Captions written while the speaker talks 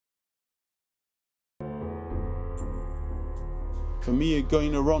For me,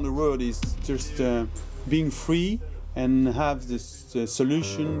 going around the world is just being free and have this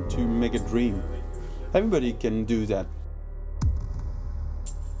solution to make a dream. Everybody can do that.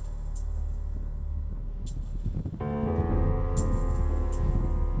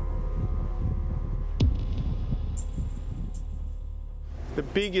 The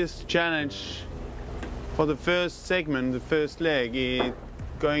biggest challenge for the first segment, the first leg, is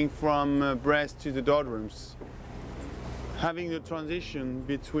going from Brest to the Doldrums. Having the transition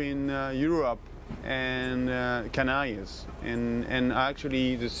between Europe and Canaries and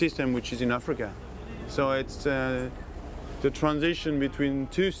actually the system which is in Africa. So it's the transition between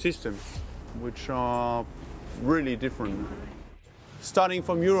two systems which are really different. Starting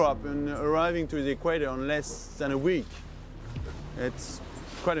from Europe and arriving to the equator in less than a week, it's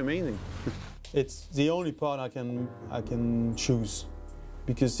quite amazing. It's the only part I can choose,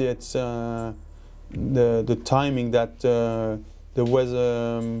 because it's the timing that the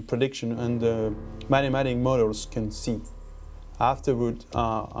weather prediction and the mathematic models can see. Afterward,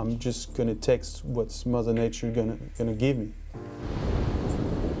 I'm just gonna text what's Mother Nature gonna give me.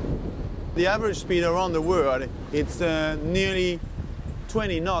 The average speed around the world, it's nearly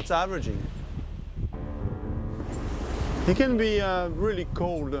 20 knots averaging. It can be really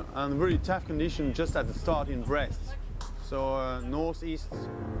cold and really tough condition just at the start in Brest. So northeast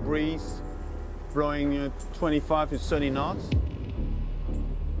breeze blowing 25 to 30 knots.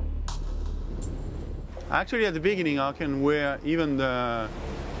 Actually, at the beginning, I can wear even the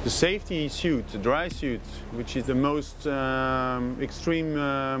safety suit, the dry suit, which is the most extreme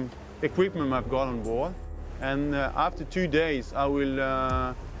equipment I've got on board. And after 2 days, I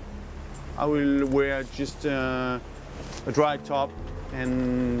will wear just a dry top,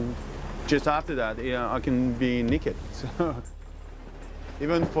 and just after that, I can be naked. So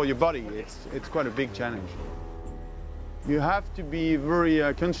even for your body, it's quite a big challenge. You have to be very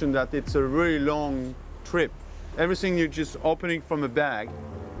conscious that it's a really long trip. Everything you're just opening from a bag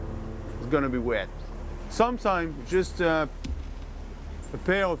is going to be wet. Sometimes just a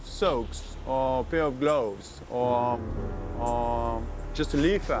pair of socks or a pair of gloves or just a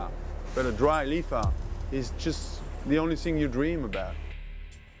leaf out, but a dry leaf out is just the only thing you dream about.